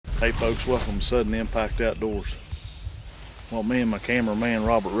Hey folks, welcome to Sudden Impact Outdoors. What me and my cameraman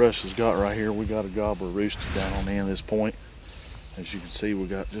Robert Rush has got right here, we got a gobbler roosted down on the end of this point. As you can see, we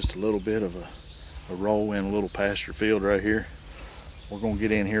got just a little bit of a roll in a little pasture field right here. We're gonna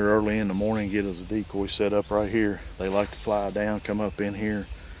get in here early in the morning and get us a decoy set up right here. They like to fly down, come up in here,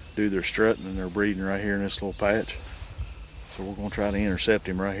 do their strutting and their breeding right here in this little patch. So we're gonna try to intercept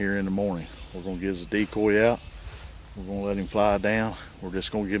him right here in the morning. We're gonna get us a decoy out. We're gonna let him fly down. We're just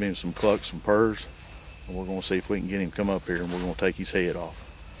gonna give him some clucks, some purrs, and we're gonna see if we can get him come up here, and we're gonna take his head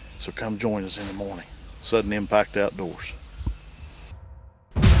off. So come join us in the morning. Sudden Impact Outdoors.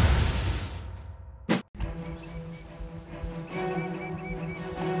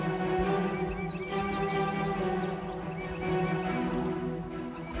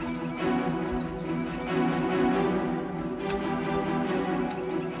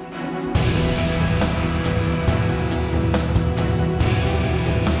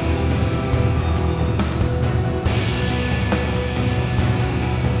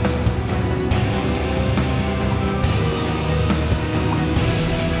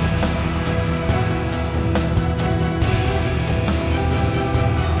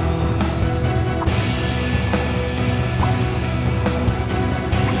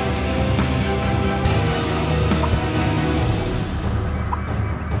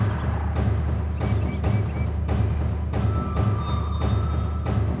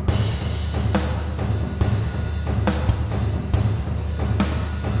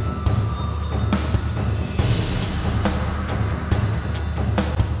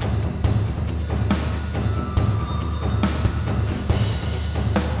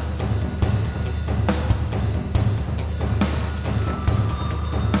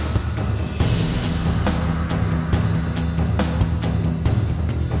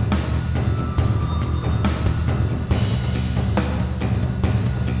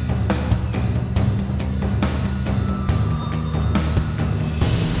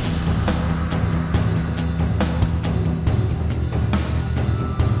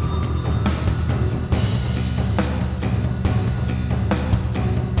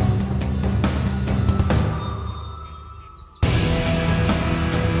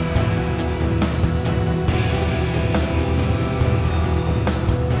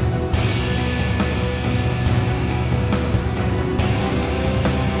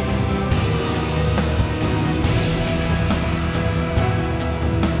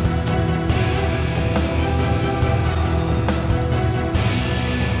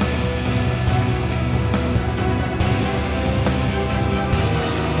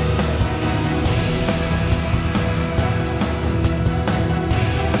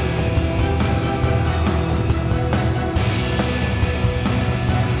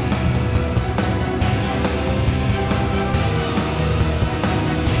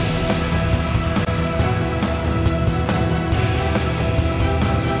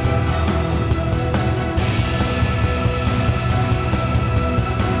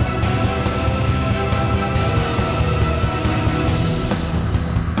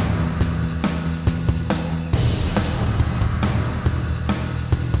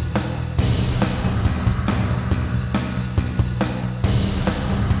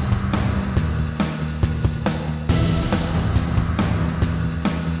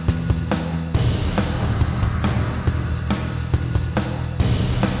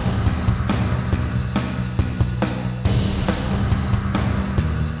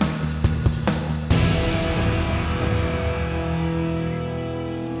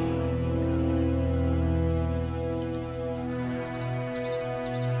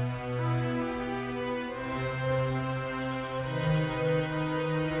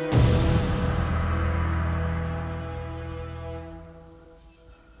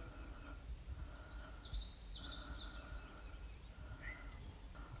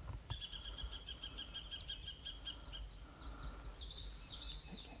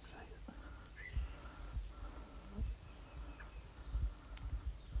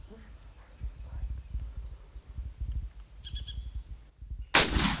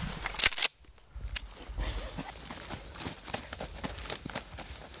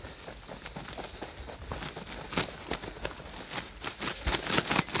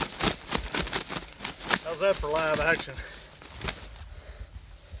 How's that for live action?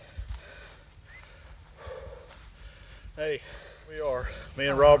 Hey, we are. Me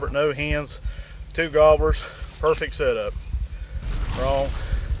and Robert, no hens, 2 gobblers, perfect setup. Wrong.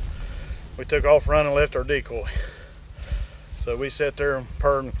 We took off running and left our decoy. So we sat there and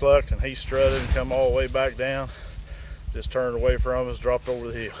purred and clucked, and he strutted and come all the way back down. Just turned away from us, dropped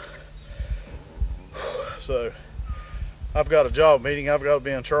over the hill. So I've got a job meeting. I've got to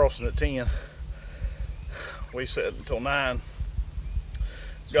be in Charleston at 10. We sat until 9.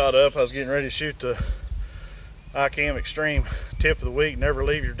 Got up, I was getting ready to shoot the ICAM Extreme tip of the week, never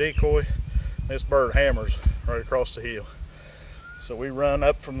leave your decoy. This bird hammers right across the hill. So we run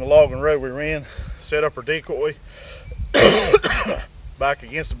up from the logging road we ran, set up our decoy back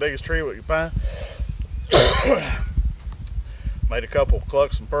against the biggest tree we could find. Made a couple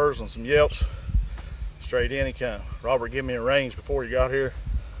clucks and purrs and some yelps. Straight in he come. Robert gave me a range before he got here,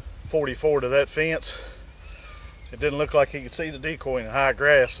 44 to that fence. It didn't look like he could see the decoy in the high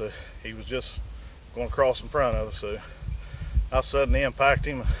grass, so he was just going to cross in front of us. So I suddenly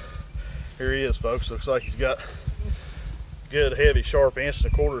impacted him. Here he is, folks. Looks like he's got good, heavy, sharp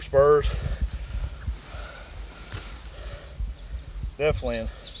 1.25" spurs. Definitely a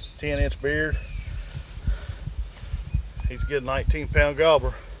 10-inch beard. He's a good 19-pound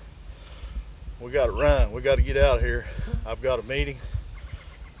gobbler. We got to run. We got to get out of here. I've got a meeting.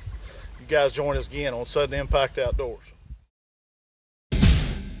 You guys join us again on Sudden Impact Outdoors.